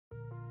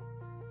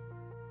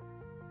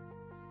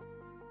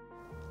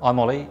I'm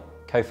Ollie,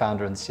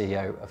 co-founder and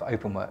CEO of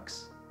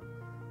Openworks.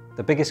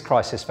 The biggest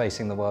crisis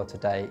facing the world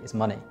today is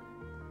money,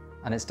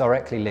 and it's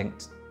directly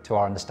linked to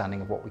our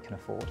understanding of what we can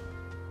afford.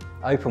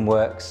 At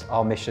Openworks,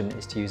 our mission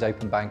is to use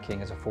open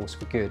banking as a force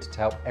for good to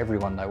help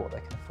everyone know what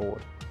they can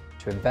afford,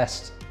 to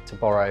invest, to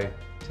borrow,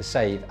 to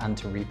save and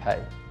to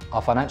repay.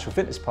 Our financial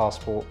fitness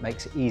passport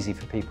makes it easy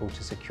for people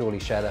to securely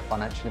share their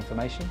financial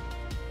information.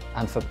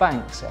 And for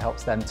banks, it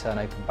helps them turn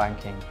open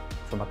banking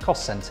from a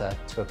cost centre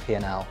to a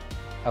P&L,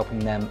 helping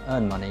them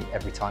earn money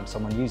every time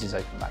someone uses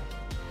open banking.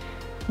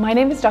 My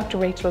name is Dr.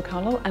 Rachel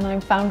O'Connell and I'm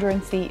founder and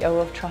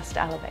CEO of Trust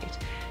Elevate.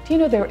 Do you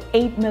know there are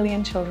 8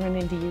 million children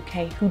in the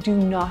UK who do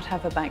not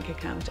have a bank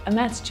account, and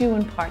that's due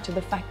in part to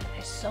the fact that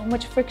there's so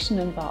much friction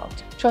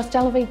involved. Trust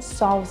Elevate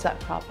solves that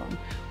problem.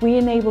 We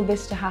enable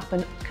this to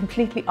happen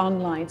completely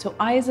online. So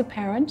I, as a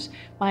parent,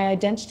 my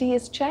identity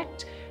is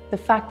checked, the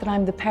fact that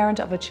I'm the parent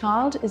of a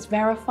child is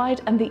verified,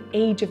 and the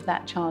age of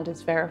that child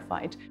is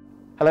verified.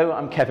 Hello,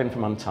 I'm Kevin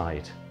from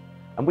Untied,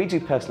 and we do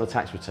personal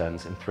tax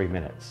returns in 3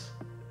 minutes.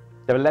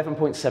 There are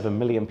 11.7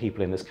 million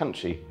people in this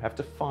country who have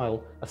to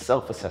file a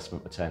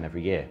self-assessment return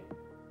every year.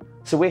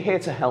 So we're here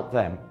to help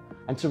them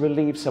and to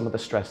relieve some of the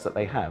stress that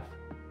they have.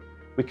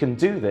 We can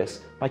do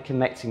this by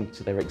connecting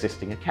to their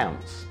existing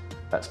accounts.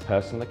 That's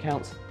personal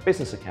accounts,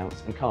 business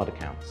accounts and card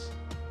accounts.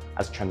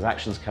 As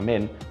transactions come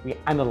in, we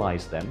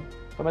analyse them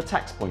from a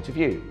tax point of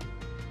view.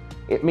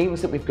 It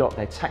means that we've got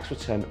their tax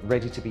return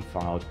ready to be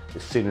filed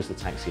as soon as the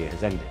tax year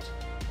has ended.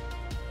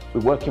 We're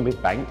working with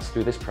banks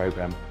through this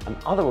programme and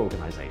other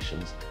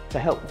organisations to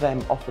help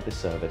them offer this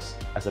service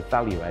as a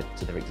value add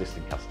to their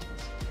existing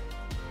customers.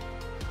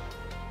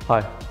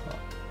 Hi,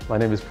 my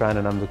name is Grant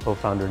and I'm the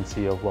co-founder and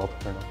CEO of Wealth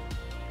Kernel.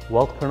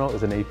 Wealth Kernel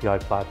is an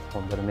API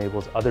platform that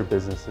enables other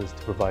businesses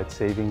to provide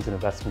savings and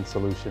investment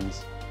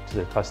solutions to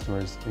their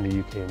customers in the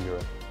UK and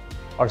Europe.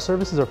 Our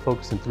services are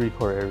focused in 3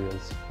 core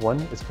areas. 1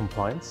 is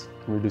compliance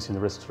and reducing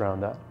the risks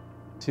around that.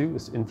 2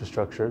 is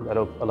infrastructure that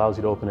allows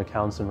you to open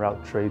accounts and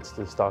route trades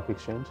to the stock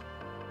exchange.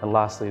 And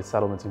lastly, it's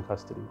settlements and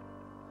custody.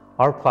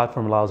 Our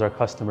platform allows our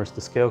customers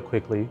to scale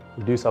quickly,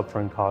 reduce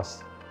upfront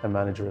costs, and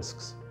manage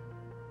risks.